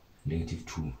 Negative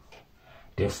 2.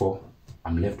 Therefore,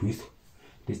 I'm left with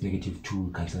this negative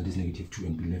 2, cancel this negative 2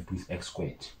 and be left with x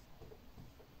squared.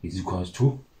 Is equals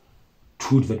to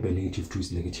 2 divided by negative 2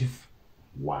 is negative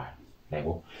 1.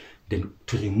 Then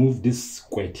to remove this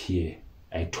squared here,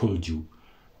 I told you,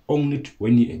 only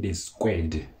when it is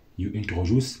squared, you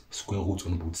introduce square roots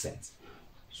on both sides.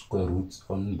 Square roots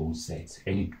on both sides.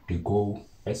 And they go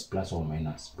as plus or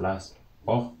minus.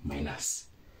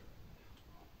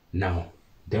 Now,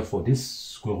 therefore, this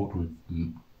square root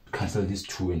will cancel this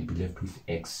 2 and be left with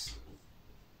x.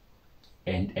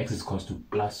 And x is equals to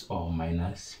plus or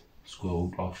minus square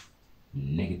root of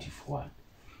negative 1.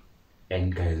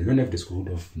 And guys, we don't have the square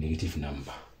root of negative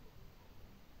number.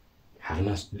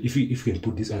 If you can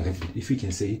put this on, if we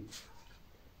can say,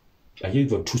 I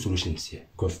give you 2 solutions here. You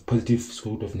got positive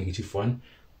square root of negative 1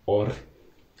 or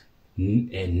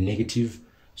a negative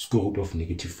square root of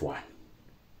negative 1.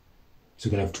 So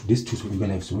we're going to have these two. We're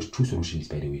going to have 2 solutions,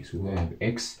 by the way. So we're going to have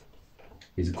x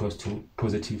is equals to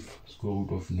positive square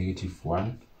root of negative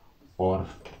 1 or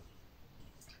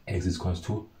x is equals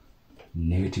to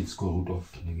negative square root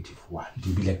of -1. It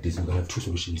will be like this. We're going to have two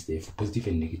solutions there for positive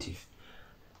and negative.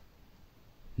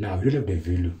 Now, we don't have the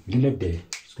value. We don't have the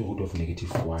square root of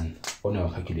 -1 on our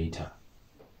calculator.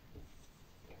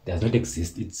 It does not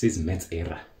exist. It says math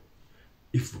error.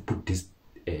 If we put this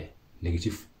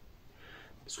negative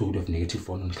square root of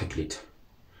 -1 on the calculator,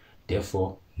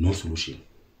 therefore, no solution.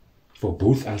 For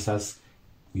both answers,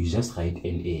 you just write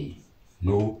NA.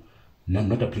 No,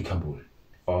 not applicable,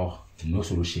 or no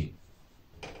solution.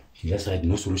 You just write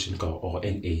no solution or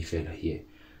NA further here.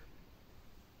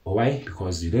 Why?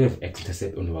 Because you don't have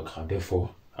x-intercept on our graph.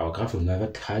 Therefore, our graph will never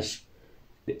touch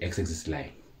the x-axis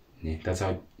line. Yeah, that's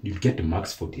how you get the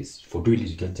marks for this. For doing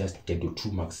this, you can just get your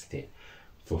 2 marks there.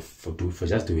 For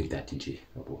just doing that, and you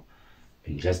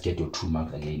just get your 2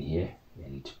 marks again here,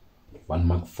 and 1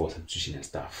 mark for substitution and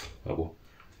stuff.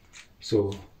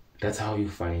 So that's how you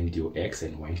find your x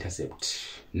and y intercept.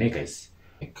 Now, guys,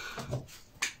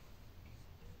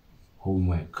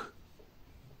 homework.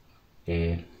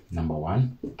 Number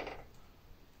 1,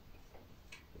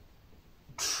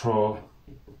 draw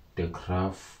the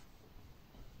graph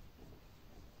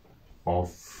of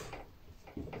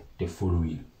the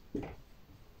following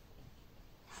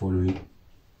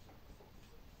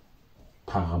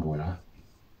parabola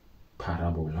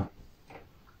graphs.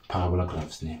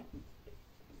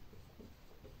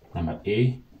 Number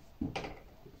A,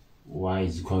 y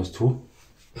is equals to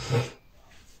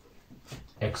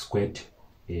x squared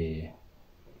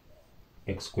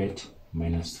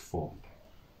minus 4.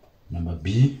 Number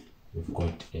B, we've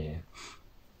got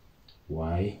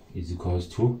y is equals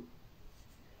to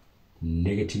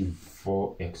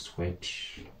 -4x squared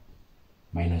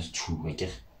minus 2.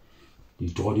 Okay, you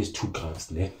draw these 2 graphs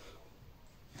there,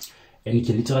 and you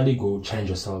can literally go challenge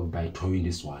yourself by drawing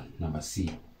this one. Number C,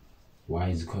 y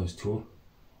is equals to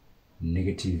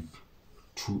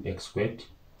 -2x squared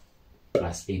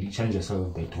plus 8. You challenge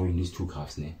yourself by drawing these 2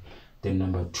 graphs there. Then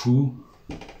number 2,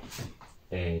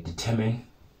 determine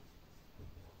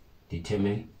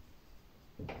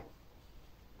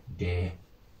the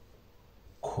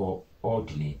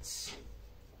coordinates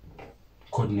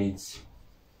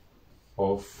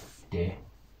of the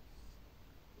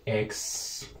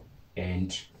x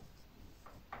and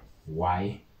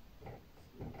y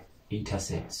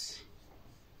intercepts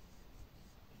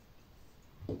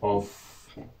of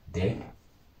the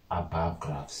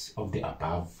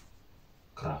above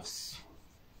graphs.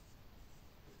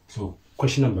 So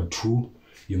question number 2,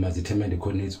 you must determine the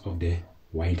coordinates of the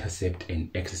y-intercept and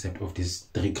x-intercept of these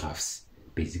 3 graphs,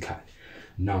 basically.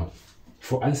 Now,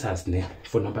 for answers,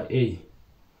 for number A,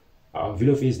 our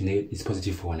value of A is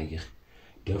positive 1 again.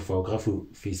 Therefore, our graph will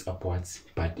face upwards,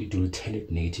 but it will turn at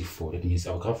 -4. That means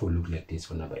our graph will look like this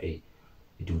for number A.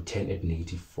 It will turn at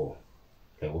 -4.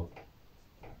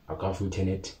 Our graph will turn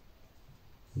at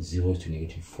 0 to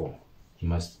 -4.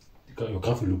 Your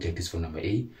graph will look like this for number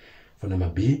A. For number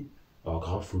B, our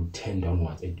graph will turn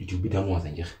downwards. It will be downwards,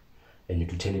 and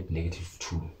it will turn at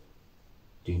 -2.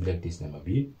 It will be like this, number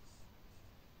B.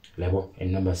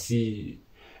 And number C,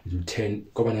 it will turn,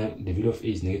 the value of A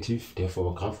is negative, therefore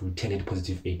our graph will turn at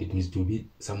 +8. It means it will be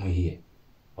somewhere here.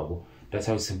 That's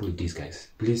how simple it is,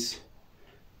 guys. Please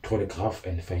draw the graph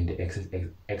and find the x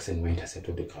and y intercept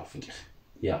of the graph.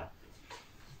 Yeah,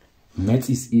 maths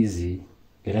is easy.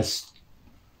 Let us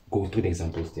go through the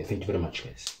examples there. Thank you very much,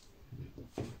 guys.